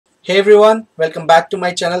Hey everyone, welcome back to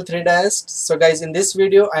my channel 3Dist. So guys, in this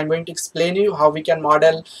video I'm going to explain you how we can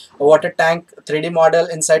model a water tank 3D model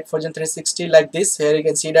inside Fusion 360 like this. Here you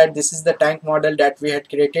can see that this is the tank model that we had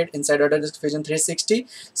created inside Autodesk Fusion 360.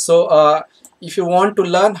 So if you want to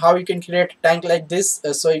learn how you can create a tank like this,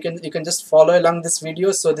 so you can just follow along this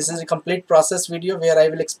video. So this is a complete process video where I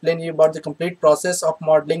will explain you about the complete process of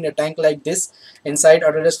modeling a tank like this inside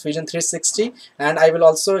Autodesk Fusion 360, and I will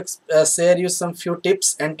also share you some few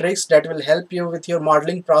tips and tricks that will help you with your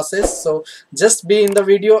modeling process. So just be in the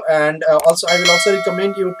video, and also I will also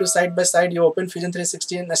recommend you to side by side you open Fusion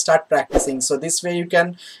 360 and start practicing. So this way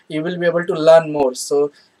you will be able to learn more.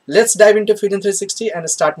 So let's dive into Fusion 360 and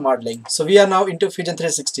start modeling. So we are now into Fusion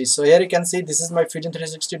 360. So here you can see this is my Fusion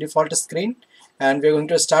 360 default screen, and we're going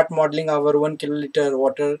to start modeling our 1 kiloliter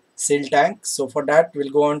water seal tank. So for that we'll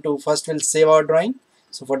go on to, first we'll save our drawing.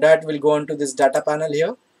 So for that we'll go on to this data panel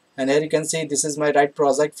here, and here you can see this is my right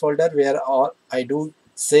project folder where I do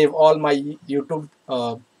save all my YouTube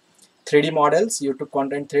 3D models, YouTube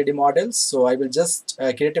content 3D models. So I will just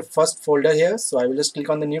create a first folder here. So I will just click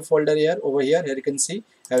on the new folder here, over here. Here you can see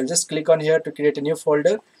I will just click on here to create a new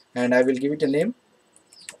folder, and I will give it a name.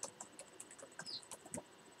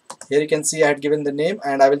 Here you can see I had given the name,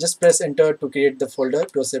 and I will just press enter to create the folder,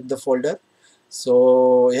 to accept the folder.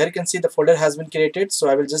 So here you can see the folder has been created. So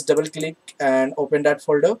I will just double click and open that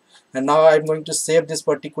folder, and now I'm going to save this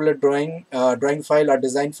particular drawing file or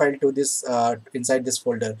design file to this inside this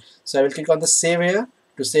folder. So I will click on the save here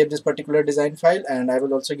to save this particular design file, and I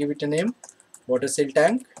will also give it a name, water seal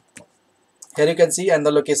tank. Here you can see, and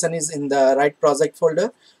the location is in the right project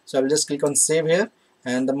folder. So I will just click on save here,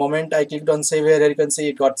 and the moment I clicked on save here, you can see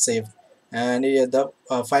it got saved, and the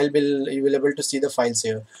file will, you will able to see the files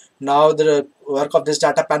here. Now the work of this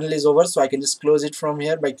data panel is over, so I can just close it from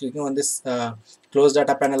here by clicking on this close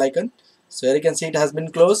data panel icon. So here you can see it has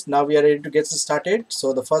been closed. Now we are ready to get started.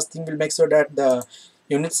 So the first thing, we'll make sure that the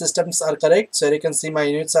unit systems are correct. So here you can see my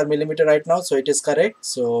units are millimeter right now, so it is correct.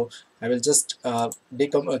 So I will just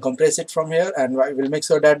compress it from here, and I will make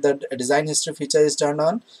sure that the design history feature is turned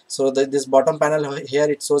on. So this bottom panel here,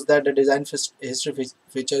 it shows that the design history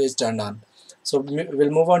feature is turned on. So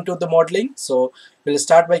we'll move on to the modeling. So we'll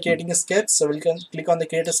start by creating a sketch. So we'll click on the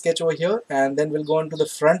create a sketch over here, and then we'll go on to the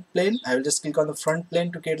front plane. I will just click on the front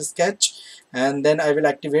plane to create a sketch, and then I will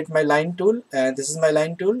activate my line tool, and this is my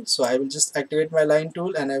line tool. So I will just activate my line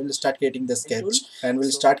tool, and I will start creating the sketch, and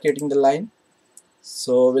we'll start creating the line.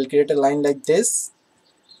 So we'll create a line like this,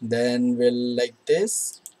 then we'll like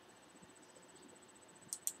this.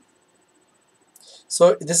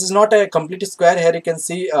 So this is not a complete square. Here you can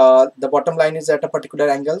see the bottom line is at a particular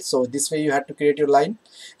angle. So this way you have to create your line,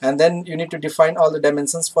 and then you need to define all the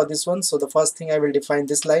dimensions for this one. So the first thing, I will define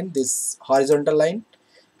this line, this horizontal line.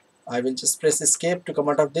 I will just press escape to come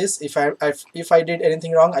out of this. If I did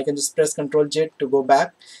anything wrong, I can just press Ctrl J to go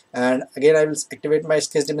back, and again I will activate my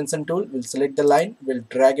sketch dimension tool. We'll select the line, we'll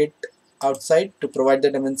drag it outside to provide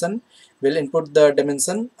the dimension. We'll input the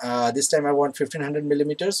dimension. This time I want 1500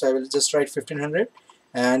 millimeters, so I will just write 1500,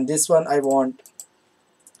 and this one I want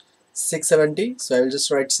 670, so I will just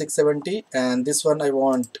write 670, and this one I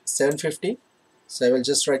want 750, so I will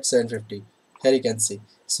just write 750. Here you can see.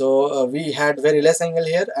 So we had very less angle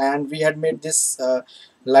here, and we had made this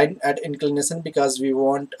line at inclination because we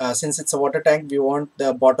want, since it's a water tank, we want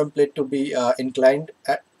the bottom plate to be inclined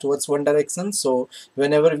towards one direction. So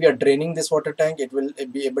whenever we are draining this water tank, it will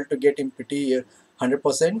be able to get in pretty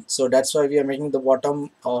 100%. So that's why we are making the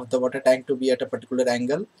bottom of the water tank to be at a particular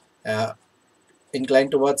angle,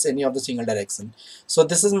 inclined towards any of the single direction. So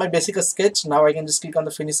this is my basic sketch. Now I can just click on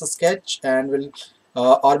the finish sketch, and we'll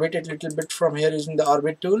orbit it a little bit from here using the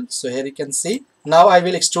orbit tool. So here you can see. Now I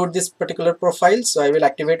will extrude this particular profile. So I will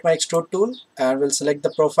activate my extrude tool, and will select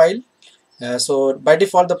the profile. So by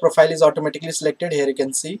default the profile is automatically selected. Here you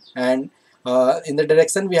can see, and in the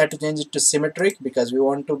direction we had to change it to symmetric because we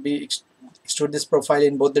want to be extrude this profile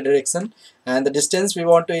in both the direction, and the distance we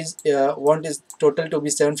want is total to be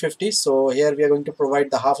 750. So here we are going to provide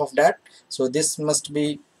the half of that. So this must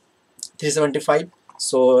be 375.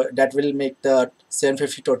 So that will make the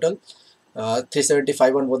 750 total,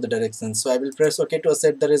 375 on both the directions. So I will press OK to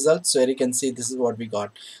accept the results. So here you can see this is what we got.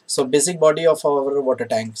 So basic body of our water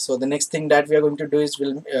tank. So the next thing that we are going to do is,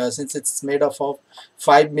 since it's made of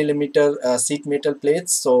 5 millimeter sheet metal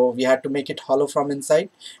plates, so we had to make it hollow from inside.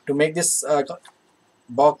 To make this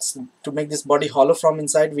body hollow from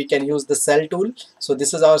inside, we can use the cell tool. So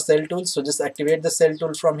this is our cell tool. So just activate the cell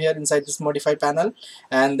tool from here inside this modify panel,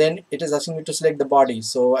 and then it is asking me to select the body.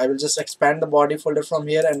 So I will just expand the body folder from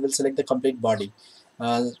here, and will select the complete body.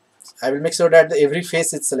 I will make sure that every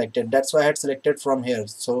face is selected. That's why I had selected from here.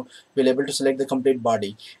 So we'll able to select the complete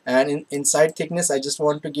body. And inside thickness, I just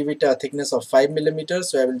want to give it a thickness of 5 millimeters.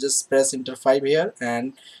 So I will just press enter 5 here,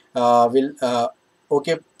 and will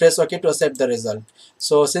okay, press OK to accept the result.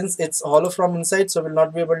 So since it's hollow from inside, so will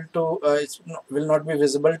not be able to will not be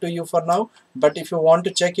visible to you for now. But if you want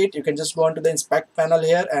to check it, you can just go on to the inspect panel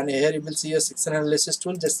here, and here you will see a section analysis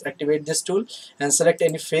tool. Just activate this tool and select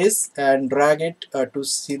any face and drag it to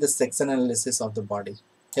see the section analysis of the body.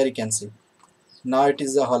 Here you can see now it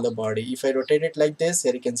is a hollow body. If I rotate it like this,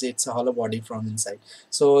 here you can see it's a hollow body from inside.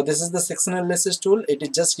 So this is the section analysis tool. It is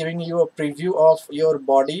just giving you a preview of your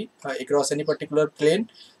body across any particular plane.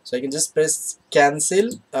 So I can just press cancel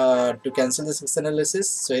to cancel the section analysis.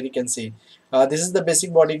 So here you can see this is the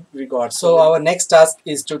basic body we got. So our next task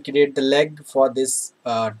is to create the leg for this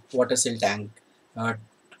water seal tank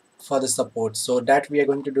for the support. So that we are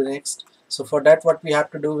going to do next. So for that, what we have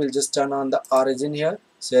to do, we'll just turn on the origin here.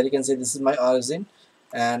 So here you can see this is my origin,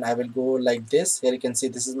 and I will go like this. Here you can see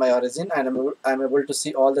this is my origin, and I'm able to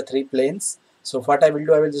see all the 3 planes. So what I will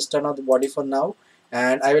do, I will just turn on the body for now,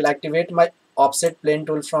 and I will activate my offset plane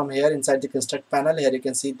tool from here inside the construct panel. Here you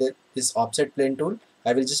can see this offset plane tool.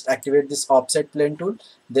 I will just activate this offset plane tool.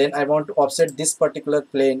 Then I want to offset this particular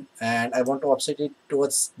plane, and I want to offset it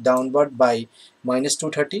towards downward by minus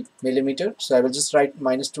 230 millimeter. So I will just write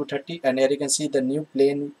minus 230, and here you can see the new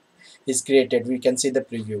plane is created. We can see the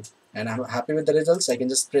preview, and I'm happy with the results. I can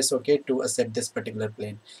just press OK to accept this particular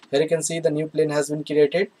plane. Here you can see the new plane has been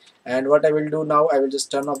created, and what I will do now, I will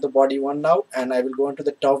just turn off the body one now, and I will go into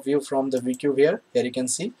the top view from the view here. Here you can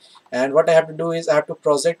see, and what I have to do is I have to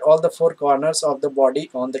project all the 4 corners of the body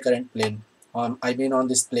on the current plane, I mean on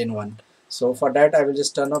this plane 1. So for that, I will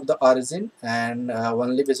just turn off the origin, and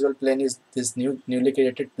only visible plane is this newly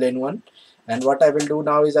created plane 1. And what I will do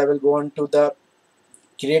now is I will go on to the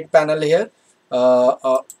create panel here, uh,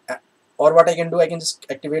 uh, or what I can do, I can just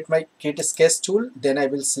activate my create a sketch tool. Then I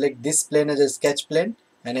will select this plane as a sketch plane,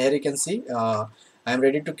 and here you can see I am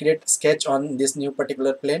ready to create sketch on this new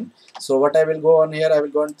particular plane. So what I will go on here, I will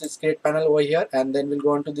go on to this create panel over here, and then we'll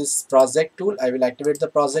go on to this project tool. I will activate the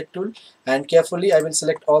project tool, and carefully I will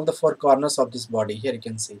select all the 4 corners of this body. Here you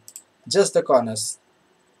can see just the corners.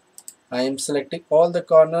 I am selecting all the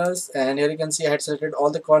corners, and here you can see I had selected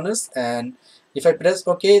all the corners, and if I press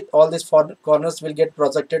OK, all these 4 corners will get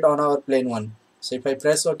projected on our plane 1. So if I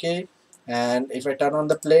press OK, and if I turn on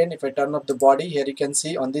the plane, if I turn up the body, here you can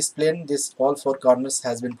see on this plane, this all 4 corners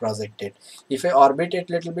has been projected. If I orbit it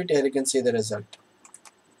little bit, here you can see the result.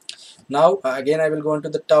 Now again I will go into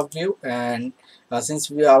the top view, and since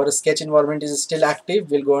our sketch environment is still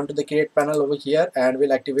active, we'll go into the create panel over here, and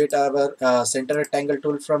we'll activate our center rectangle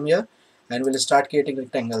tool from here, and we'll start creating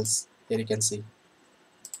rectangles. Here you can see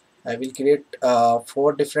I will create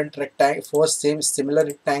 4 different similar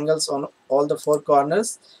rectangles on all the 4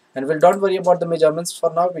 corners, and we'll don't worry about the measurements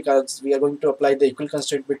for now, because we are going to apply the equal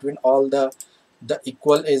constraint between all the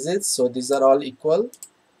equal edges. So these are all equal.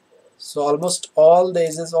 So almost all the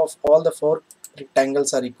edges of all the 4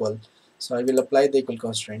 rectangles are equal. So I will apply the equal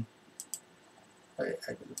constraint. I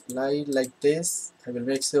will apply like this. I will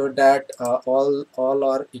make sure that all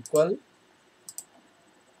are equal,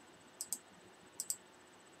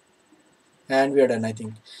 and we are done, I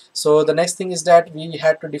think. So the next thing is that we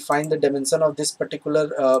had to define the dimension of this particular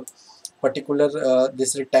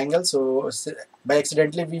this rectangle. So by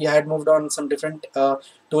accidentally we had moved on some different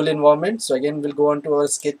tool environment. So again we'll go on to our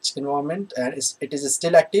sketch environment, and it is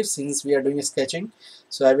still active since we are doing sketching.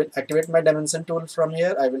 So I will activate my dimension tool from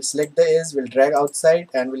here. I will select the edge, will drag outside,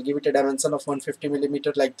 and will give it a dimension of 150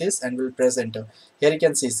 millimeter like this, and will press enter. Here you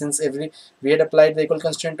can see, since we had applied the equal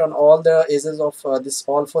constraint on all the edges of this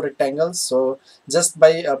all 4 rectangles. So just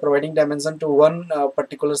by providing dimension to one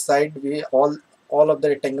particular side, we all of the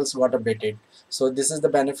rectangles got updated. So this is the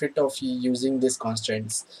benefit of using these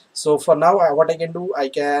constraints. So for now, what I can do, I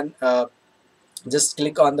can just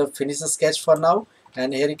click on the finish the sketch for now,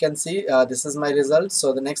 and here you can see this is my result.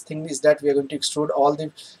 So the next thing is that we are going to extrude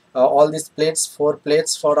all these plates, 4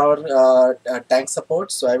 plates for our tank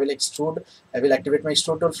support. So I will activate my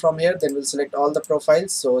extrude tool from here, then we'll select all the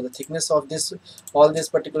profiles. So the thickness of all these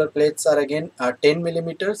particular plates are again 10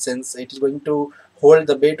 millimeters, since it is going to hold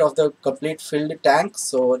the weight of the complete filled tank.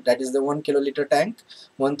 So that is the 1 kiloliter tank,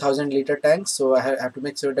 1000 liter tank. So I have to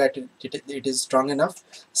make sure that it is strong enough.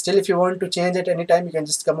 Still, if you want to change at any time, you can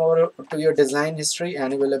just come over to your design history,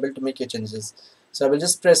 and you will be able to make your changes. So I will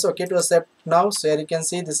just press OK to accept now. So here you can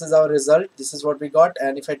see this is our result. This is what we got.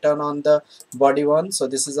 And if I turn on the body one, so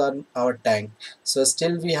this is our tank. So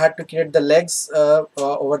still we had to create the legs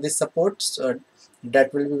over this support. So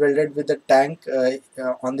that will be welded with the tank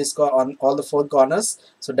on this on all the four corners.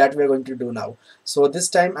 So that we are going to do now. So this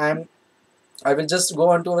time I will just go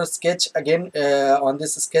on to a sketch again on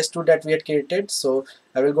this sketch tool that we had created. So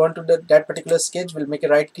I will go on to that particular sketch. We'll make a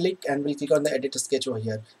right click and we'll click on the edit sketch over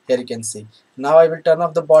here. Here you can see. Now I will turn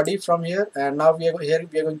off the body from here, and now we are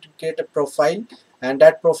going to create a profile, and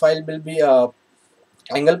that profile will be a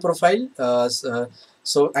angle profile.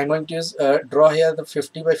 So I'm going to use draw here the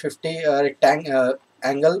 50 by 50 rectangle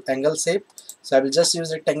angle shape. So I will just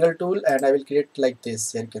use rectangle tool and I will create like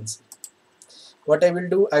this. Here you can see. What I will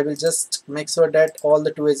do, I will just make sure that all the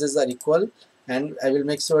two edges are equal, and I will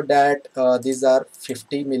make sure that these are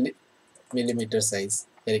 50 millimeter size.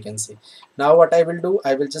 Here you can see. Now what I will do,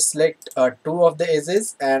 I will just select two of the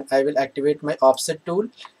edges and I will activate my offset tool,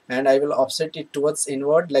 and I will offset it towards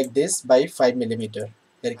inward like this by 5 millimeter.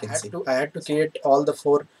 Here you can see. I had to create all the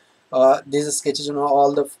four these sketches on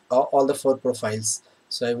all the four profiles.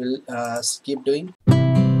 So I will keep doing.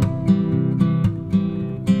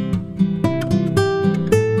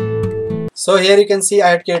 So here you can see I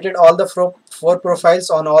had created all the four profiles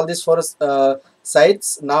on all these four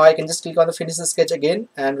sides. Now I can just click on the finish sketch again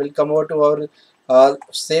and we'll come over to our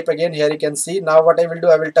shape again. Here you can see. Now what I will do,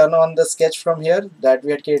 I will turn on the sketch from here that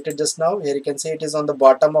we had created just now. Here you can see it is on the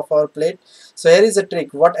bottom of our plate. So here is a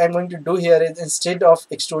trick. What I'm going to do here is, instead of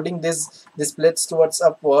extruding these plates towards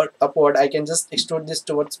upward, I can just extrude this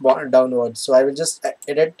towards downward. So I will just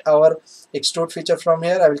edit our extrude feature from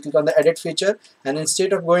here. I will click on the edit feature, and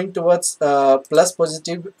instead of going towards plus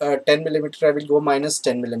positive 10 millimeter, I will go minus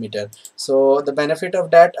 10 millimeter. So the benefit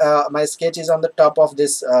of that, my sketch is on the top of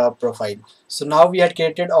this profile. So now we had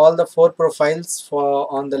created all the four profiles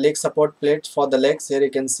for on the leg support plates for the legs. Here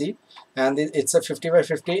you can see, and it's a 50 by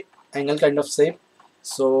 50 angle kind of shape.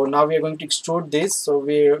 So now we are going to extrude this. So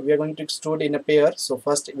we are going to extrude in a pair. So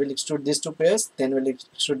first we'll extrude these two pairs, then we'll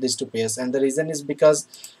extrude these two pairs, and the reason is because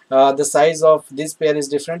the size of this pair is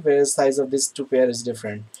different, whereas size of this two pair is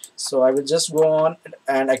different. So I will just go on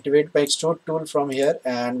and activate my extrude tool from here,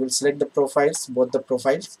 and we'll select the profiles, both the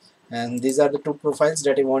profiles, and these are the two profiles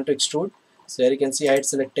that I want to extrude. So here you can see I had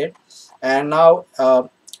selected, and now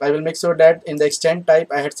I will make sure that in the extend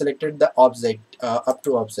type I had selected the object, up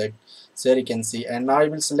to object. So here you can see, and now I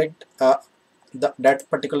will select that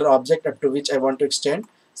particular object up to which I want to extend.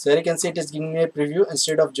 So here you can see it is giving me a preview.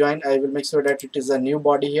 Instead of join, I will make sure that it is a new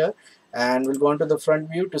body here, and we'll go on to the front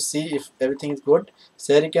view to see if everything is good.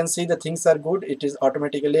 So here you can see the things are good. It is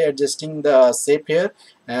automatically adjusting the shape here,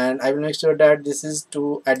 and I will make sure that this is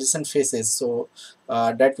to adjacent faces. So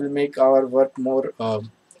that will make our work more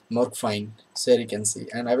fine. So here you can see,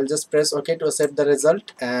 and I will just press OK to accept the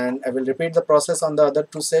result, and I will repeat the process on the other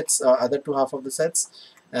two sets, other two half of the sets,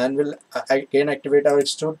 and we'll again activate our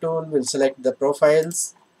extrude tool. We'll select the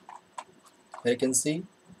profiles. Here you can see,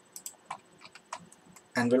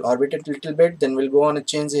 and we'll orbit it a little bit. Then we'll go on and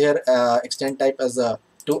change here extend type as a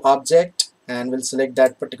to object, and we'll select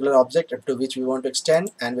that particular object up to which we want to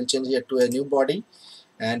extend, and we'll change it to a new body,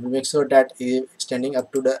 and we'll make sure that it's extending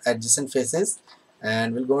up to the adjacent faces,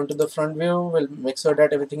 and we'll go into the front view. We'll make sure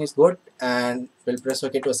that everything is good, and we'll press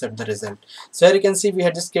OK to accept the result. So here you can see we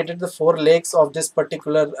had just created the four legs of this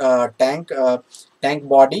particular tank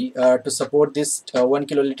body to support this 1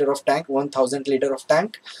 kiloliter of tank, 1000 liter of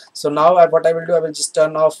tank. So now what I will do, I will just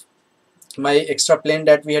turn off my extra plane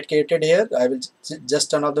that we had created here. I will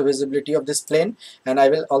just turn off the visibility of this plane, and I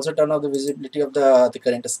will also turn off the visibility of the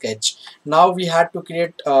current sketch. Now we had to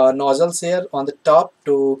create nozzles here on the top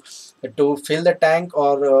to fill the tank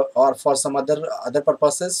or for some other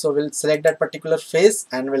purposes. So we'll select that particular face,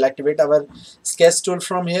 and we'll activate our sketch tool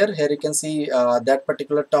from here. Here you can see that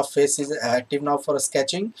particular top face is active now for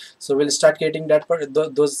sketching. So we'll start creating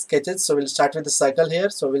those sketches. So we'll start with the circle here.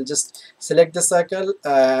 So we'll just select the circle,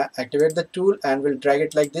 activate the tool, and we'll drag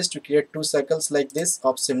it like this to create two circles like this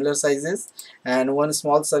of similar sizes, and one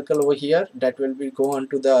small circle over here that will be go on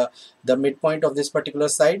to the midpoint of this particular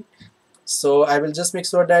side. So I will just make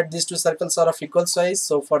sure that these two circles are of equal size.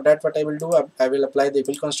 So for that, what I will do, I will apply the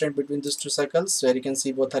equal constraint between these two circles. So here you can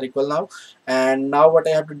see both are equal now, and now what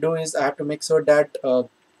I have to do is I have to make sure that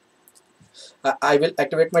I will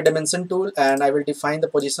activate my dimension tool, and I will define the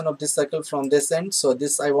position of this circle from this end. So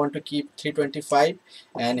this I want to keep 325,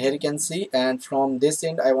 and here you can see, and from this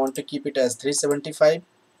end I want to keep it as 375.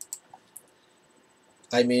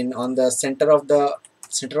 I mean on the center of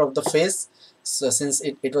the face. So since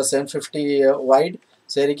it was 750 wide.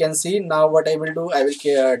 So here you can see. Now what I will do, I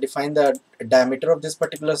will define the diameter of this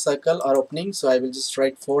particular circle or opening. So I will just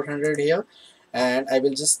write 400 here, and I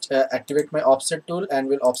will just activate my offset tool and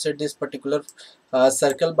will offset this particular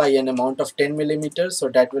circle by an amount of 10 millimeters. So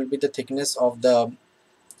that will be the thickness of the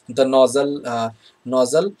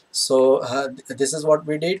nozzle. So this is what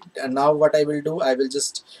we did. And now what I will do, I will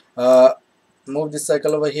just move this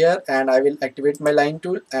circle over here, and I will activate my line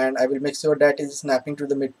tool, and I will make sure that it is snapping to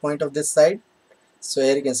the midpoint of this side. So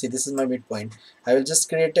here you can see this is my midpoint. I will just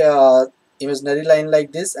create a imaginary line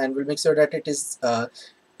like this, and will make sure that it is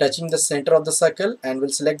touching the center of the circle, and will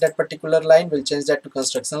select that particular line, will change that to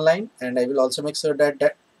construction line, and I will also make sure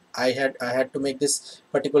that I had to make this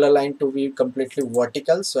particular line to be completely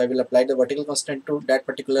vertical. So I will apply the vertical constraint to that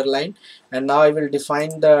particular line, and now I will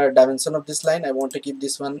define the dimension of this line. I want to keep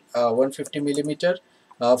this one 150 millimeter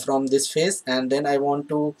from this face, and then I want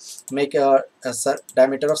to make a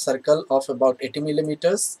diameter of circle of about 80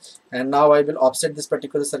 millimeters, and now I will offset this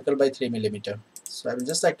particular circle by 3 millimeter. So I will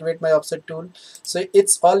just activate my offset tool. So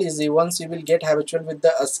it's all easy. Once you will get habitual with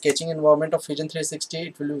the sketching environment of Fusion 360,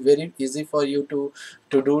 it will be very easy for you to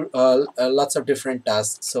do lots of different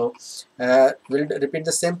tasks. So we'll repeat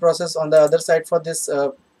the same process on the other side. For this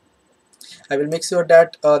I will make sure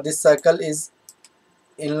that this circle is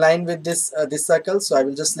in line with this circle. So I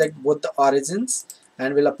will just select both the origins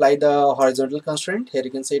and will apply the horizontal constraint. Here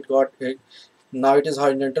you can see it got now it is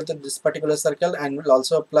horizontal to this particular circle, and will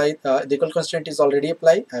also apply the equal constraint is already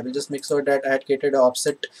applied. I will just make sure that I had created an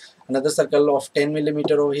offset another circle of 10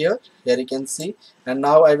 millimeter over here. Here you can see, and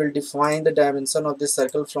now I will define the dimension of this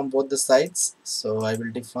circle from both the sides. So I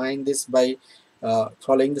will define this by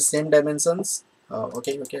following the same dimensions.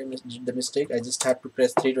 Okay, I made the mistake. I just have to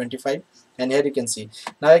press 325, and here you can see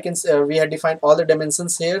now I can we have defined all the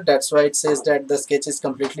dimensions here. That's why it says that the sketch is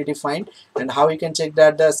completely defined. And how you can check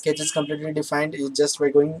that the sketch is completely defined is just by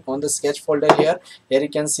going on the sketch folder here. Here you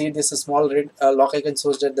can see this small red lock icon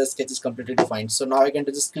shows that the sketch is completely defined. So now I can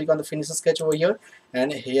just click on the finish sketch over here,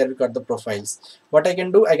 and here we got the profiles. What I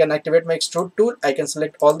can do, I can activate my extrude tool. I can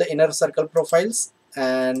select all the inner circle profiles,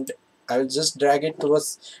 and I will just drag it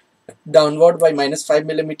towards downward by -5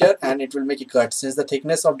 millimeter, and it will make a cut, since the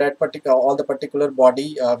thickness of that particular all the particular body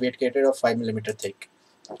we had created of 5 millimeter thick.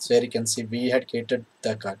 So here you can see we had created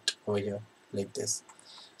the cut over here like this.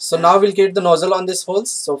 So now we'll create the nozzle on this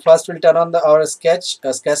holes. So first we'll turn on our sketch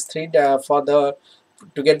 3 for the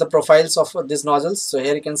to get the profiles of these nozzles. So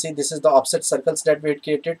here you can see this is the offset circles that we had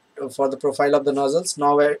created for the profile of the nozzles.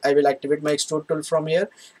 Now I will activate my extrude tool from here,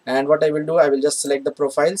 and what I will do, I will just select the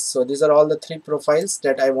profiles. So these are all the 3 profiles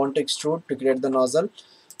that I want to extrude to create the nozzle.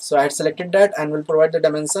 So I had selected that and will provide the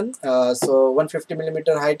dimension. So 150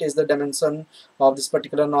 millimeter height is the dimension of this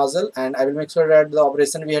particular nozzle, and I will make sure that the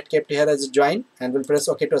operation we had kept here as a join, and will press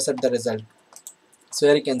OK to accept the result. So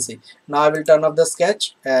here you can see now I will turn off the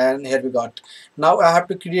sketch, and here we got. Now I have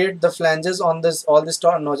to create the flanges on this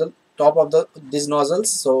nozzle top of these nozzles.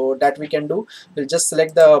 So that we can do, we'll just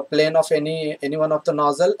select the plane of any one of the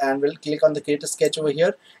nozzle, and we'll click on the create a sketch over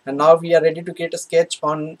here, and now we are ready to create a sketch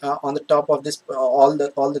on the top of this all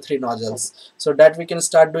the 3 nozzles. So that we can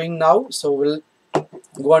start doing now. So we'll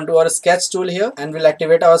go on to our sketch tool here, and we'll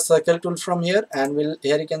activate our circle tool from here, and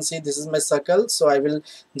here you can see this is my circle. So I will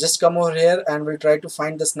just come over here and will try to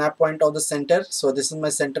find the snap point of the center. So this is my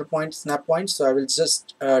center point, snap point. So I will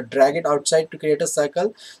just drag it outside to create a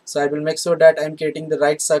circle. So I will make sure that I'm creating the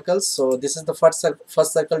right circles. So this is the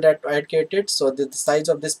first circle that I had created. So the size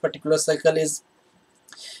of this particular circle is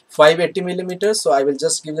 580 millimeters. So I will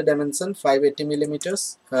just give the dimension 580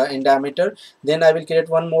 millimeters in diameter. Then I will create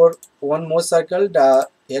one more circle.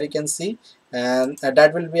 Here you can see, and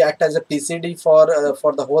that will be act as a PCD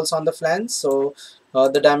for the holes on the flange. So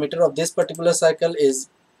the diameter of this particular circle is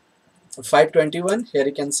 521. Here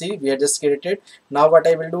you can see we have just created. Now what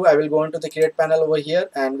I will do, I will go into the create panel over here,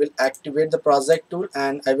 and will activate the project tool,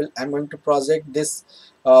 and I'm going to project this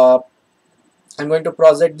I'm going to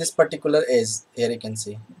project this particular edge. Here you can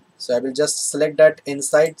see. So I will just select that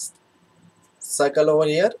inside circle over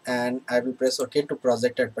here, and I will press OK to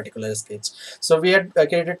project that particular sketch. So we had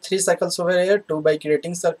created 3 circles over here, 2 by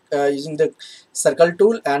creating using the circle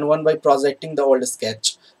tool, and 1 by projecting the old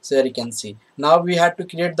sketch. So here you can see now we had to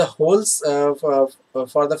create the holes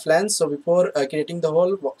for the flange. So before creating the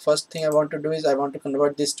hole, first thing I want to do is I want to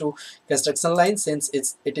convert this to construction line, since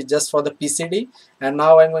it is just for the PCD. And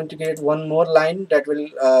now I'm going to create one more line that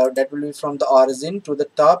will be from the origin to the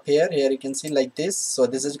top. Here you can see like this. So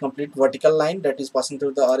this is a complete vertical line that is passing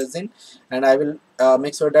through the origin, and I will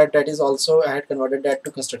make sure that that is also, I had converted that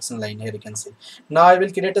to construction line. Here you can see. Now I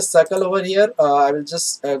will create a circle over here. I will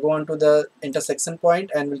just go on to the intersection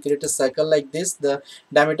point and will create a circle like this. The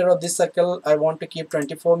diameter of this circle I want to keep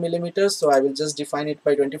 24 millimeters, so I will just define it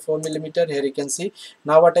by 24 millimeter. Here you can see.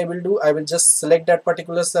 Now what I will do, I will just select that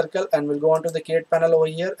particular circle and will go on to the create panel over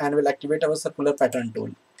here and will activate our circular pattern tool.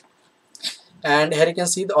 And here you can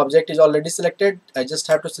see the object is already selected. I just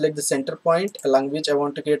have to select the center point along which I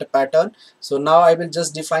want to create a pattern. So now I will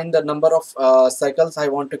just define the number of circles I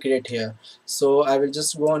want to create here. So I will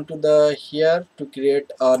just go on to the here to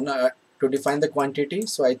create to define the quantity.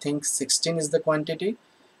 So I think 16 is the quantity.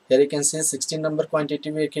 Here you can see 16 number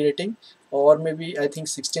quantity we are creating, or maybe I think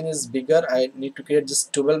 16 is bigger. I need to create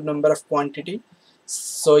just 12 number of quantity.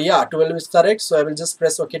 So yeah, 12 is correct. So I will just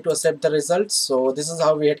press OK to accept the results. So this is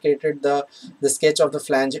how we had created the sketch of the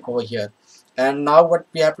flange over here. And now what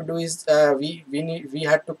we have to do is we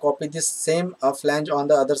had to copy this same flange on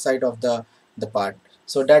the other side of the part.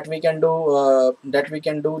 So that we can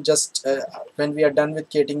do just when we are done with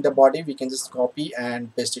creating the body, we can just copy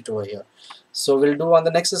and paste it over here. So we'll do on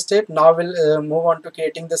the next step. Now we'll move on to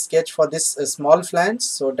creating the sketch for this small flange,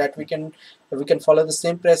 so that we can follow the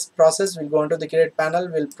same process. We'll go on to the create panel.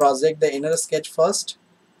 We'll project the inner sketch first.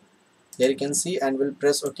 Here you can see, and we'll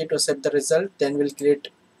press OK to accept the result. Then we'll create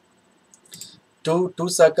two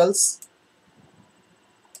circles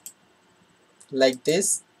like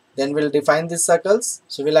this. Then we'll define these circles.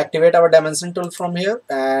 So we'll activate our dimension tool from here,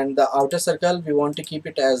 and the outer circle we want to keep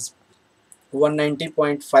it as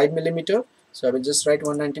 190.5 millimeter. So I will just write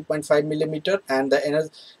 190.5 millimeter, and the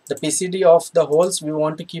PCD of the holes we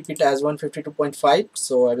want to keep it as 152.5.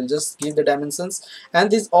 so I will just give the dimensions,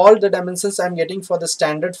 and these all the dimensions I'm getting for the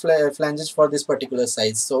standard flanges for this particular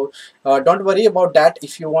size. So don't worry about that.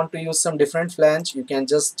 If you want to use some different flange, you can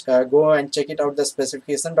just go and check it out the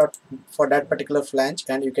specification for that particular flange,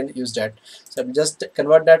 and you can use that. So I will just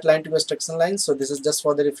convert that line to a construction line. So this is just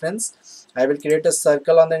for the reference. I will create a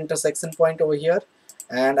circle on the intersection point over here,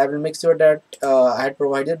 and I will make sure that I had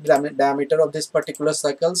provided diameter of this particular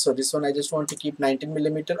circle. So this one I just want to keep 19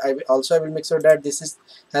 millimeter. I will make sure that this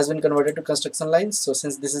has been converted to construction lines. So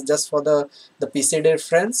since this is just for the PCD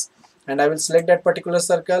reference, and I will select that particular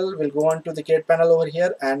circle. We'll go on to the create panel over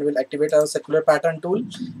here, and we'll activate our circular pattern tool,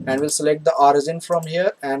 and we'll select the origin from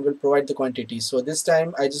here, and we'll provide the quantity. So this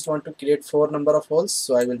time I just want to create 4 number of holes,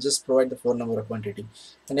 so I will just provide the 4 number of quantity.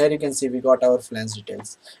 And here you can see we got our flange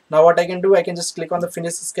details. Now what I can do, I can just click on the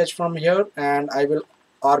finish sketch from here, and I will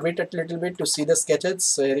orbit it a little bit to see the sketches.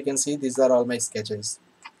 So here you can see these are all my sketches.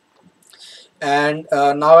 And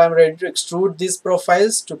now I'm ready to extrude these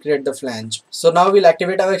profiles to create the flange. So now we'll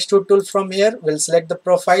activate our extrude tool from here. We'll select the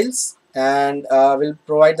profiles, and we'll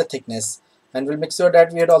provide the thickness, and we'll make sure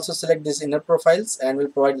that we had also select these inner profiles, and we'll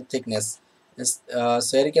provide the thickness. So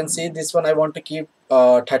here you can see this one I want to keep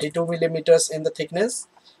 32 millimeters in the thickness,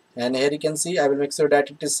 and here you can see I will make sure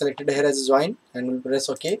that it is selected here as a join, and we'll press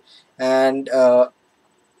OK. And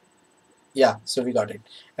yeah, so we got it.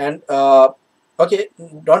 And okay,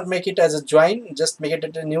 don't make it as a join, just make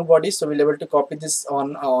it a new body, so we'll be able to copy this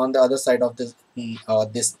on the other side of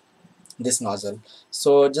this nozzle.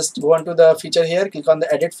 So just go on to the feature here, click on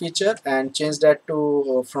the edit feature, and change that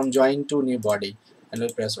to from join to new body, and we'll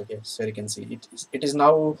press OK. So you can see it is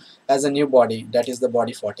now as a new body, that is the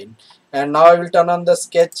body 14. And now I will turn on the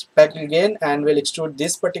sketch pack again, and we'll extrude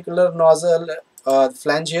this particular nozzle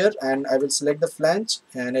flange here, and I will select the flange,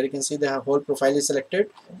 and here you can see the whole profile is selected.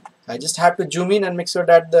 I just have to zoom in and make sure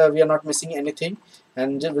that we are not missing anything,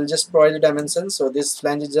 and we'll just provide the dimensions. So this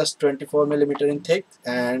flange is just 24 millimeter in thick,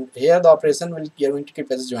 and here the operation we are going to keep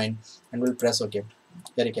as join, and we'll press OK.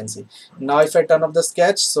 Here you can see. Now if I turn off the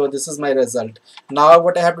sketch, so this is my result. Now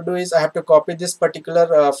what I have to do is I have to copy this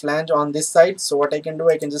particular flange on this side. So what I can do,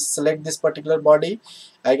 I can just select this particular body.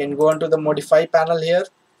 I can go on to the modify panel here,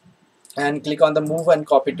 and click on the move and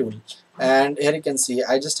copy tool, and here you can see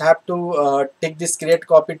I just have to take this create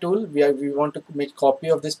copy tool. We want to make copy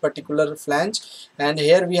of this particular flange, and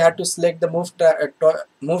here we have to select the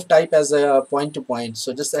move type as a point to point.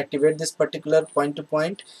 So just activate this particular point to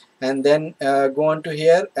point, and then go on to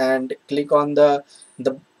here and click on the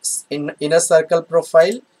inner circle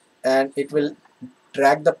profile, and it will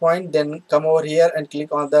drag the point, then come over here and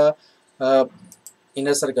click on the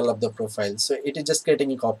inner circle of the profile. So it is just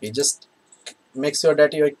creating a copy. Just make sure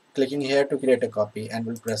that you are clicking here to create a copy, and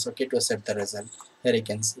we'll press OK to accept the result. Here you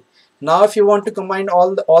can see. Now if you want to combine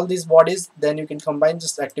all these bodies, then you can combine.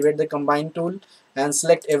 Just activate the combine tool and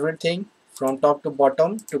select everything from top to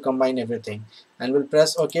bottom to combine everything, and we'll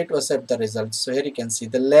press OK to accept the result. So here you can see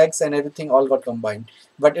the legs and everything all got combined,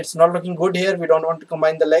 but it's not looking good here. We don't want to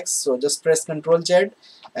combine the legs, so just press Ctrl Z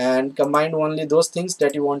and combine only those things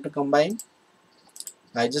that you want to combine.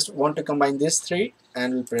 I just want to combine these three,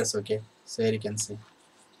 and we'll press OK. So here you can see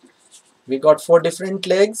we got 4 different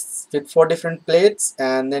legs with 4 different plates,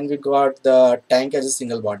 and then we got the tank as a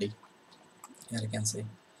single body. Here you can see.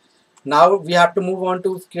 Now we have to move on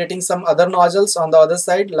to creating some other nozzles on the other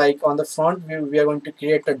side. Like on the front, we are going to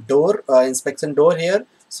create a door, inspection door here.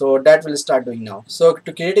 So that will start doing now. So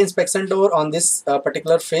to create inspection door on this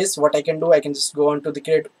particular face, what I can do, I can just go on to the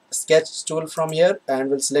create sketch tool from here, and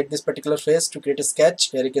will select this particular face to create a sketch.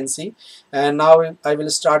 Here you can see, and now I will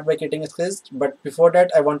start by creating a sketch. But before that,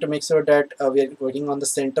 I want to make sure that we are working on the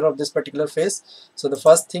center of this particular face. So the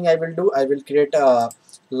first thing I will do, I will create a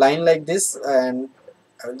line like this, and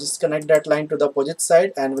I will just connect that line to the opposite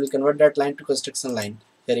side, and we'll convert that line to construction line.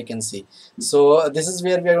 Here you can see. So this is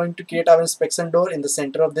where we are going to create our inspection door, in the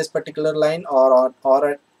center of this particular line, or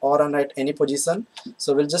on at any position.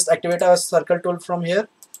 So we'll just activate our circle tool from here,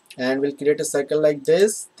 and we'll create a circle like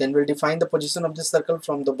this. Then we'll define the position of this circle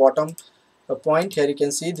from the bottom point. Here you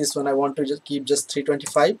can see this one I want to just keep just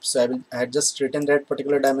 325. So I had just written that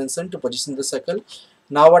particular dimension to position the circle.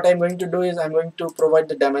 Now what I'm going to do is I'm going to provide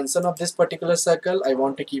the dimension of this particular circle. I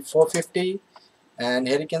want to keep 450, and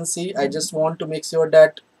here you can see I just want to make sure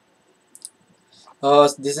that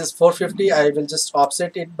this is 450. I will just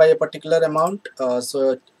offset it by a particular amount.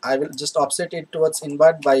 So I will just offset it towards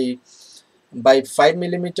invert by 5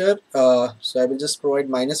 millimeter. So I will just provide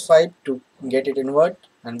 -5 to get it invert,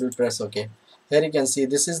 and we'll press OK. Here you can see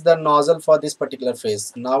this is the nozzle for this particular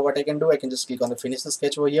face. Now what I can do, I can just click on the finish the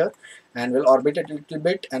sketch over here, and we'll orbit it a little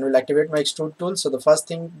bit, and we'll activate my extrude tool. So the first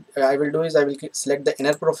thing I will do is I will select the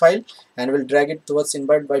inner profile, and will drag it towards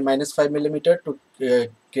invert by -5 millimeter to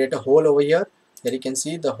create a hole over here. Here you can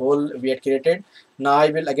see the hole we had created. Now I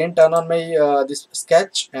will again turn on my this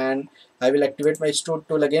sketch, and I will activate my extrude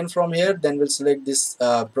tool again from here. Then we'll select this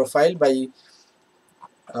profile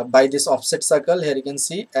by this offset circle. Here you can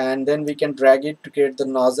see, and then we can drag it to create the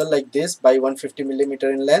nozzle like this by 150 millimeter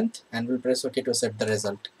in length, and we'll press OK to accept the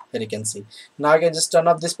result. Here you can see. Now I can just turn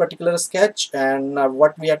off this particular sketch, and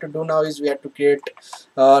what we have to do now is we have to create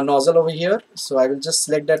nozzle over here. So I will just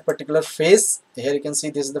select that particular face. Here you can see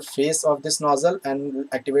this is the face of this nozzle, and we'll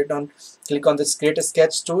click on this create a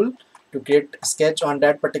sketch tool to create a sketch on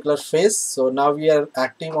that particular face. So now we are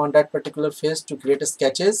active on that particular face to create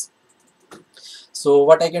sketches. So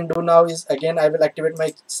what I can do now is again I will activate my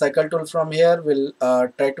circle tool from here. We'll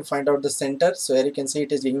try to find out the center. So here you can see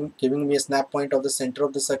it is giving me a snap point of the center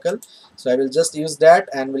of the circle. So I will just use that,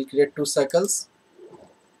 and we'll create 2 circles.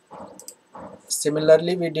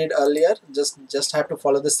 Similarly we did earlier, just have to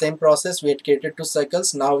follow the same process. We had created 2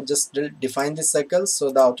 circles. Now just define the circles.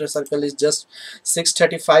 So the outer circle is just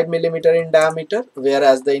 635 millimeter in diameter,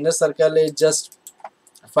 whereas the inner circle is just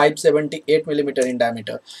 578 millimeter in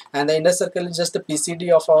diameter, and the inner circle is just the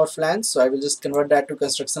PCD of our flange. So I will just convert that to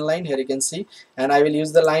construction line. Here you can see, and I will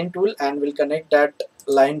use the line tool, and will connect that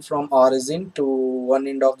line from origin to one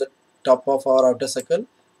end of the top of our outer circle.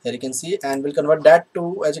 Here you can see, and we'll convert that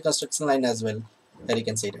to as a construction line as well. Here you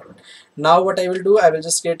can see that. Now what I will do, I will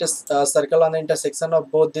just create a circle on the intersection of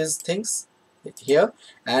both these things here,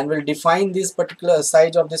 and will define this particular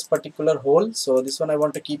size of this particular hole. So this one I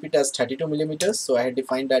want to keep it as 32 millimeters. So I had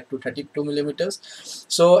defined that to 32 millimeters.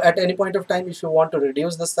 So at any point of time, if you want to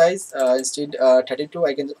reduce the size, instead 32,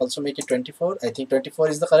 I can also make it 24. I think 24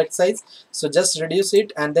 is the correct size. So just reduce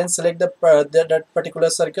it, and then select that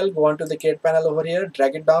particular circle, go on to the create panel over here,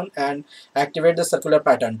 drag it down, and activate the circular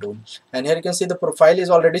pattern tool. And here you can see the profile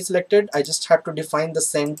is already selected. I just have to define the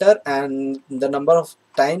center and the number of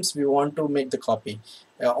times we want to make the copy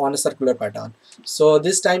on a circular pattern. So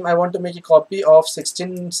this time I want to make a copy of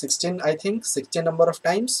 16, I think 16 number of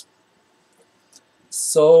times.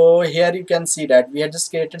 So here you can see that we had just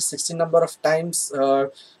created 16 number of times,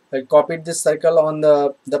 copied this circle on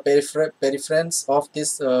the peripherence of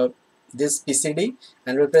this PCD,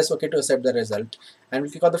 and we'll press OK to accept the result, and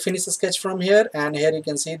we'll click on the finish sketch from here, and here you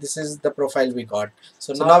can see this is the profile we got.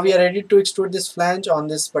 So now we are ready to extrude this flange on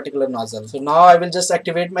this particular nozzle. So now I will just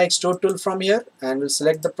activate my extrude tool from here, and we'll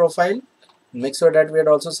select the profile, make sure that we had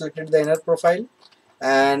also selected the inner profile,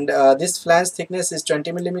 and this flange thickness is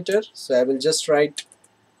 20 millimeter. So I will just write,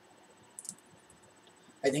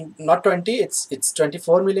 I think not 20, it's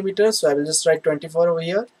 24 millimeters. So I will just write 24 over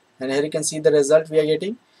here, and here you can see the result we are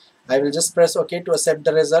getting. I will just press OK to accept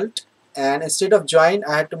the result, and instead of join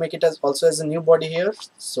I had to make it as also as a new body here.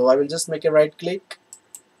 So I will just make a right click,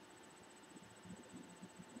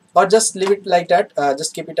 or just leave it like that,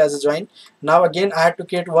 just keep it as a join. Now again I had to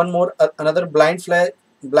create one more another blind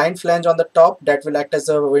flange on the top that will act as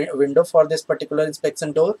a window for this particular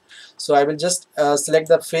inspection door. So I will just select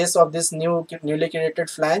the face of this newly created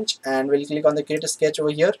flange, and we'll click on the create a sketch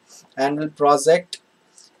over here, and we'll project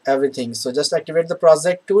everything. So just activate the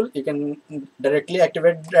project tool. You can directly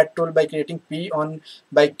activate that tool by creating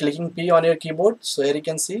by clicking P on your keyboard. So here you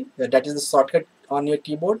can see that is the shortcut on your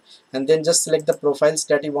keyboard, and then just select the profiles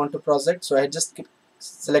that you want to project. So I just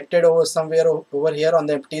selected over somewhere over here on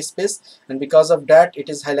the empty space, and because of that it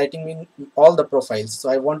is highlighting me all the profiles. So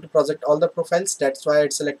I want to project all the profiles, that's why I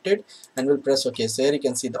selected, and will press OK. So here you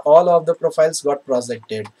can see all of the profiles got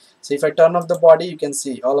projected. So if I turn off the body, you can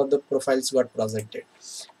see all of the profiles got projected.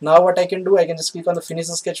 Now what I can do, I can just click on the finish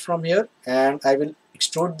sketch from here, and I will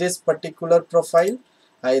extrude this particular profile.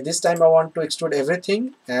 This time I want to extrude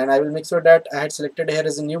everything, and I will make sure that I had selected here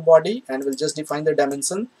as a new body, and will just define the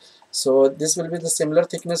dimension. So this will be the similar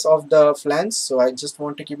thickness of the flange, so I just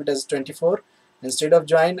want to keep it as 24. Instead of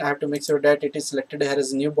join, I have to make sure that it is selected here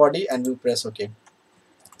as a new body, and will press OK.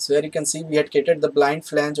 So here you can see we had created the blind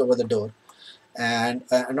flange over the door, and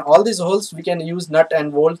all these holes we can use nut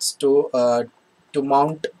and bolts to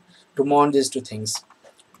mount these two things.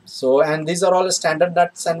 So, and these are all standard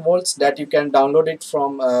nuts and bolts that you can download it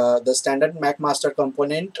from the standard Mac Master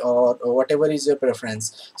component, or whatever is your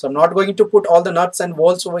preference. So I'm not going to put all the nuts and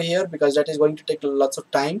bolts over here because that is going to take lots of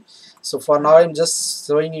time. So for now I'm just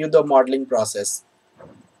showing you the modeling process.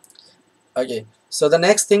 Okay, so the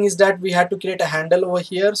next thing is that we had to create a handle over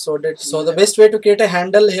here. So the best way to create a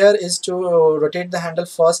handle here is to rotate the handle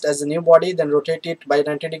first as a new body, then rotate it by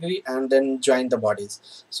 90 degree, and then join the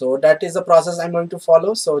bodies. So that is the process I'm going to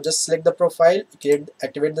follow. So just select the profile,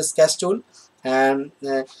 activate the sketch tool, and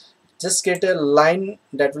just create a line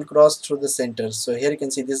that will cross through the center. So here you can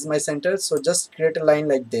see this is my center, so just create a line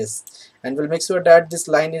like this, and we'll make sure that this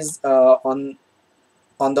line is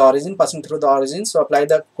on the origin, passing through the origin. So apply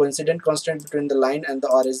the coincident constant between the line and the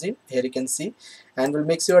origin, here you can see, and we'll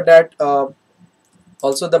make sure that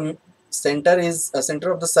also the center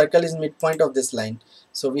of the circle is midpoint of this line.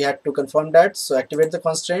 So we had to confirm that. So activate the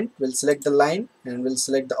constraint, we'll select the line, and we'll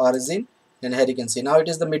select the origin, and here you can see now it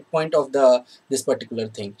is the midpoint of this particular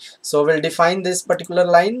thing. So we'll define this particular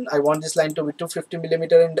line. I want this line to be 250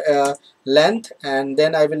 millimeter in length, and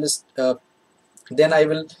then I will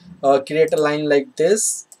create a line like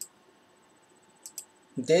this.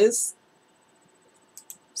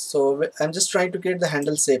 So I'm just trying to create the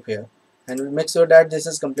handle shape here, and we'll make sure that this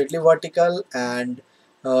is completely vertical, and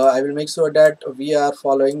I will make sure that we are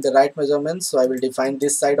following the right measurements. So I will define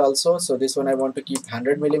this side also. So this one I want to keep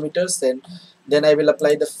 100 millimeters. Then I will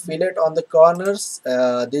apply the fillet on the corners.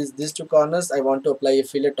 These two corners I want to apply a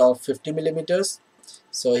fillet of 50 millimeters.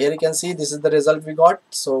 So here you can see this is the result we got.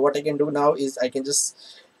 So what I can do now is I can just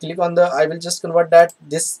click on I will just convert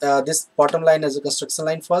this bottom line as a construction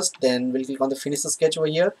line first, then we'll click on the finish sketch over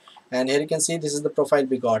here, and here you can see this is the profile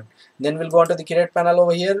we got. Then we'll go on to the create panel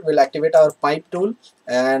over here, we'll activate our pipe tool,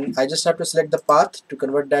 and I just have to select the path to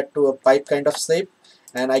convert that to a pipe kind of shape,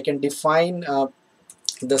 and I can define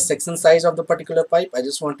the section size of the particular pipe. I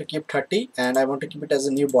just want to keep 30, and I want to keep it as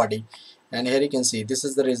a new body, and here you can see this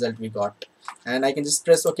is the result we got, and I can just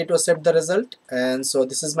press OK to accept the result. And so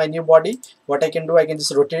this is my new body. What I can do, I can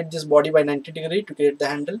just rotate this body by 90 degree to create the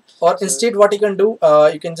handle, or instead what you can do,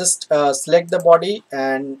 you can just select the body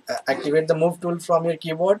and activate the move tool from your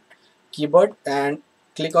keyboard and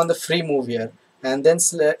click on the free move here, and then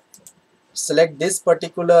select this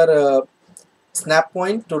particular snap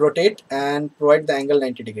point to rotate and provide the angle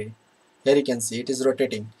 90 degree. Here you can see it is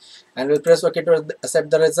rotating, and we'll press OK to accept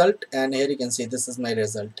the result, and here you can see this is my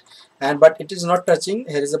result. But it is not touching.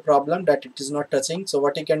 Here is a problem that it is not touching. So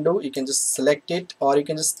what you can do, you can just select it, or you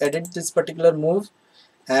can just edit this particular move,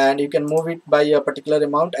 and you can move it by a particular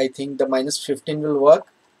amount. I think the -15 will work.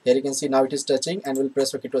 Here you can see now it is touching, and we'll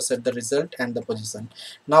press OK to accept the result and the position.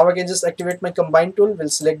 Now I can just activate my combine tool. We'll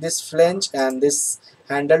select this flange and this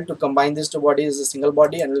handle to combine these two bodies as a single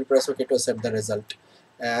body, and we'll press OK to accept the result.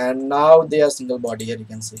 And now they are single body, here you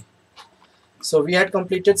can see. So we had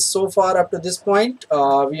completed so far up to this point.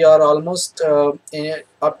 We are almost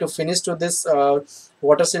up to finish to this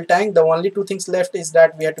water seal tank. The only two things left is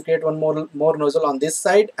that we have to create one more nozzle on this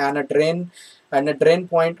side, and a drain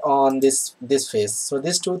point on this face. So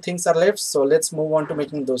these two things are left. So let's move on to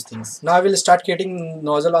making those things. Now I will start creating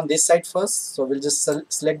nozzle on this side first. So we'll just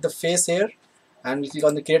select the face here, and we'll click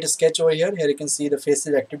on the create a sketch over here. Here you can see the face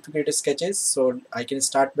is active to create sketches. So I can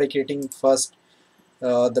start by creating first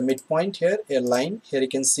the midpoint here, a line. Here you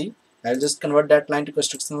can see I'll just convert that line to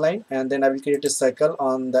construction line, and then I will create a circle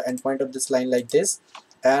on the endpoint of this line like this,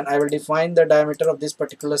 and I will define the diameter of this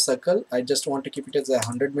particular circle. I just want to keep it as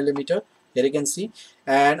 100 millimeter. Here you can see,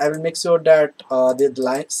 and I will make sure that the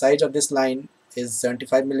line size of this line is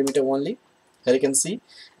 75 millimeter only. Here you can see,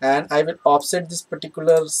 and I will offset this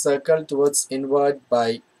particular circle towards inward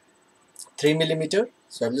by 3 millimeter.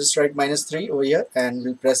 So I will just write -3 over here and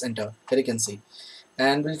we'll press enter. Here you can see,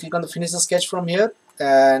 and we'll click on the finish the sketch from here,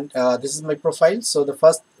 and this is my profile. So the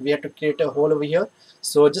first we have to create a hole over here,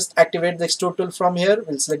 so just activate the extrude tool from here.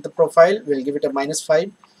 We'll select the profile, we'll give it a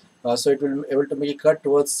 -5, so it will be able to make a cut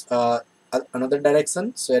towards another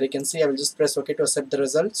direction. So here you can see, I will just press OK to accept the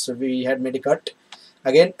result. So we had made a cut.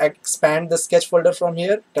 Again, expand the sketch folder from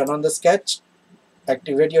here, turn on the sketch,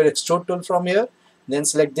 activate your extrude tool from here, then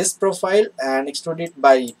select this profile and extrude it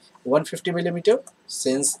by 150 millimeter.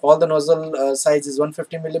 Since all the nozzle size is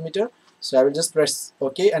 150 millimeter, so I will just press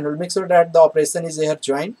OK, and we'll make sure that the operation is here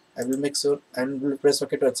join. I will make sure and we'll press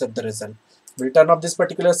OK to accept the result. We'll turn off this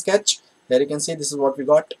particular sketch. Here you can see, this is what we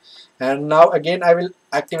got. And now again I will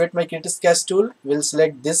activate my create sketch tool. We'll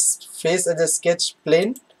select this face as a sketch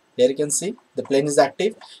plane. Here you can see the plane is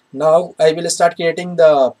active. Now I will start creating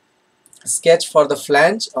the sketch for the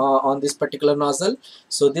flange on this particular nozzle.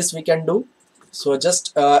 So this we can do. So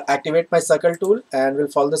just activate my circle tool and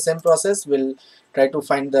we'll follow the same process. We'll try to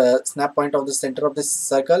find the snap point of the center of this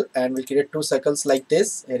circle, and we'll create 2 circles like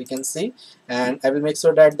this. Here you can see, and I will make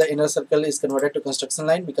sure that the inner circle is converted to construction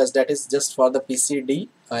line, because that is just for the PCD,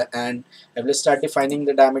 and I will start defining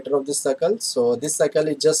the diameter of this circle. So this circle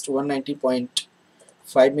is just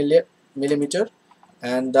 190.5 millimeter,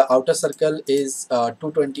 and the outer circle is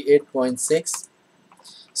 228.6.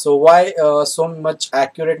 So why so much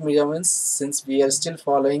accurate measurements? Since we are still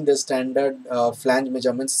following the standard flange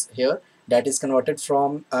measurements here, that is converted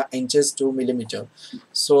from inches to millimeter.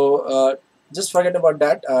 So just forget about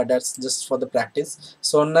that. That's just for the practice.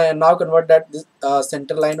 So now convert that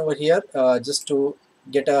center line over here just to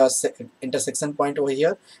get a intersection point over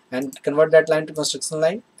here, and convert that line to construction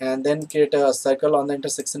line, and then create a circle on the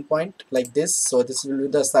intersection point like this. So this will be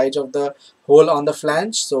the size of the hole on the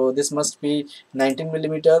flange. So this must be 19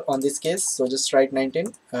 millimeter on this case. So just write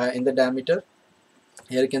 19 in the diameter.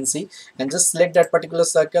 Here you can see, and just select that particular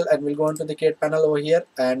circle, and we'll go into the create panel over here,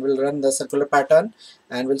 and we'll run the circular pattern,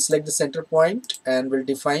 and we'll select the center point, and we'll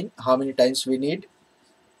define how many times we need.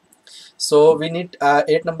 So we need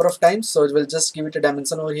 8 number of times, so we'll just give it a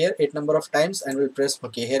dimension over here, 8 number of times, and we'll press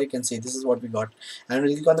OK. Here you can see, this is what we got, and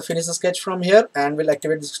we'll click on the finish the sketch from here, and we'll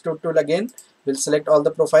activate the extrude tool again. We'll select all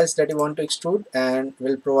the profiles that we want to extrude, and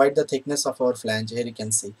we'll provide the thickness of our flange. Here you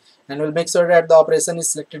can see, and we'll make sure that the operation is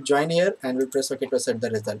selected join here, and we'll press OK to accept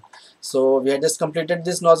the result. So we have just completed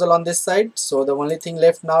this nozzle on this side. So the only thing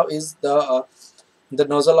left now is the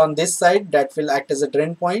nozzle on this side that will act as a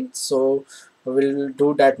drain point. So we'll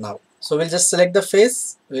do that now. So we'll just select the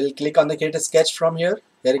face, we'll click on the create a sketch from here.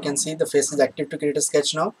 Here you can see the face is active to create a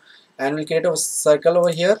sketch now, and we'll create a circle over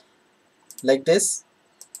here like this,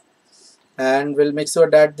 and we'll make sure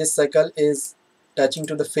that this circle is touching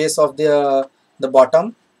to the face of the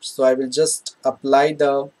bottom. So I will just apply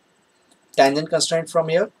the tangent constraint from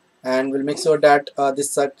here, and we'll make sure that this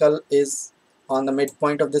circle is on the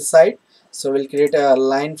midpoint of this side. So we'll create a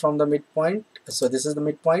line from the midpoint. So this is the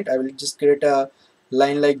midpoint. I will just create a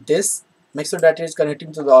line like this. Make sure that it is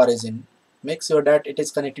connecting to the origin. Make sure that it is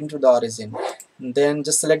connecting to the origin. And then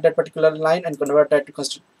just select that particular line and convert that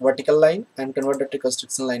to vertical line, and convert that to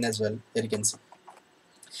construction line as well. Here you can see.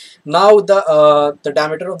 Now the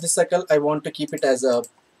diameter of this circle, I want to keep it as a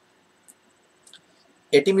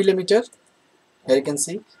 80 millimeter. Here you can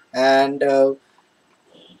see, and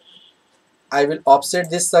I will offset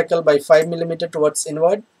this circle by 5 millimeter towards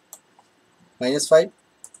inward, -5.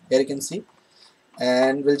 Here you can see,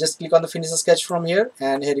 and we'll just click on the finish the sketch from here,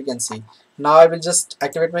 and here you can see. Now I will just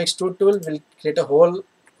activate my extrude tool. We'll create a hole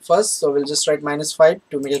first, so we'll just write -5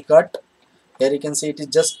 to make a cut. Here you can see it is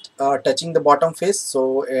just touching the bottom face.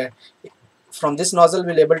 So from this nozzle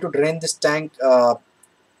we'll able to drain this tank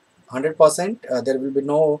 100%. There will be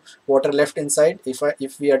no water left inside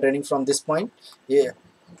if we are draining from this point. Yeah.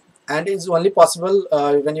 And it's only possible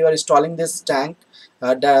when you are installing this tank.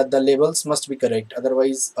 The levels must be correct,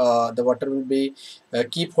 otherwise the water will be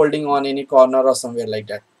keep holding on any corner or somewhere like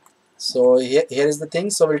that. So here is the thing.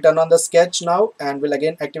 So we'll turn on the sketch now, and we'll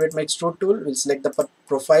again activate my extrude tool. We'll select the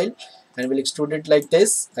profile, and we'll extrude it like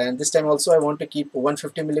this, and this time also I want to keep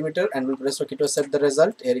 150 millimeter, and we'll press OK to accept the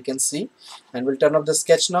result. Here you can see, and we'll turn off the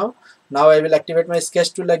sketch now. Now I will activate my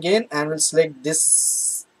sketch tool again, and we'll select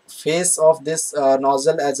this face of this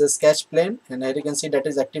nozzle as a sketch plane, and here you can see that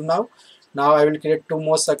is active now. Now I will create 2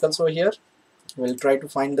 more circles over here. We'll try to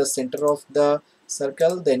find the center of the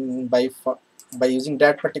circle, then by by using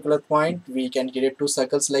that particular point we can create two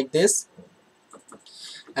circles like this,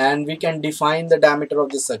 and we can define the diameter of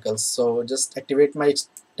the circles. So just activate my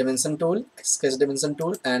dimension tool, sketch dimension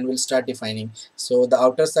tool, and we'll start defining. So the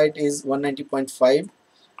outer side is 190.5,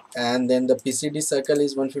 and then the PCD circle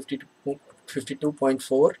is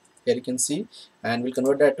 152.4. Here you can see, and we'll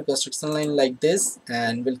convert that to construction line like this,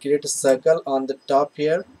 and we'll create a circle on the top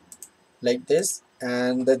here like this,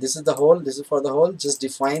 and this is the hole, this is for the hole. Just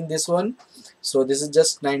define this one. So this is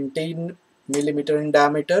just 19 millimeter in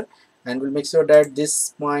diameter, and we'll make sure that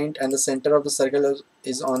this point and the center of the circle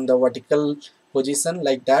is on the vertical position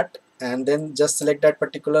like that, and then just select that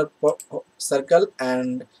particular circle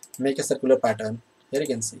and make a circular pattern. Here you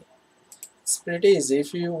can see it's pretty easy.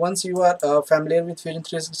 If you once you are familiar with Fusion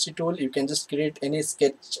 360 tool, you can just create any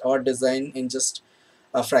sketch or design in just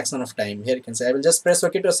a fraction of time. Here you can say I will just press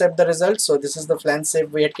OK to accept the result. So this is the flange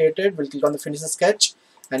shape we had created. We'll click on the finish sketch,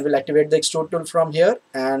 and we'll activate the extrude tool from here,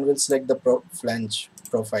 and we'll select the flange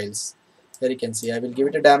profiles. Here you can see I will give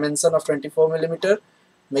it a dimension of 24 millimeter.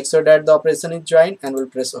 Make sure that the operation is joined, and we'll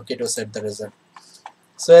press OK to accept the result.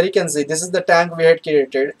 So here you can see this is the tank we had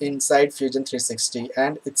created inside Fusion 360,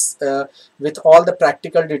 and it's with all the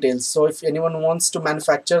practical details. So if anyone wants to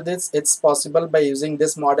manufacture this, it's possible. By using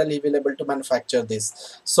this model he will able to manufacture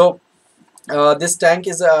this. So this tank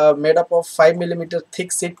is made up of 5 millimeter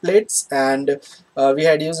thick seat plates, and we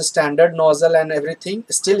had used a standard nozzle and everything.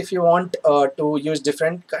 Still, if you want to use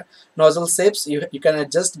different nozzle shapes, you can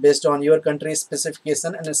adjust based on your country's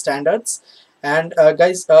specification and standards. And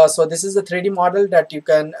guys, so this is the 3D model that you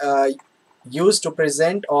can use to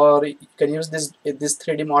present, or you can use this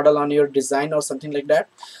 3D model on your design or something like that.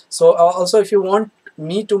 So also, if you want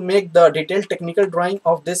me to make the detailed technical drawing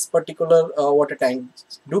of this particular water tank,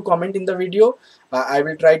 do comment in the video. I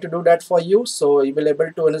will try to do that for you, so you will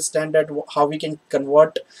able to understand that how we can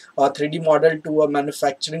convert a 3D model to a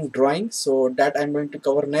manufacturing drawing. So that I'm going to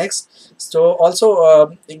cover next. So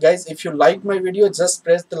also guys, if you like my video, just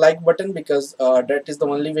press the like button, because that is the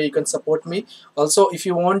only way you can support me. Also, if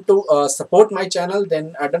you want to support my channel,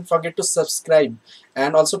 then don't forget to subscribe,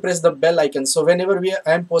 and also press the bell icon. So whenever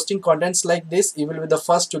I am posting contents like this, you will be the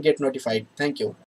first to get notified. Thank you.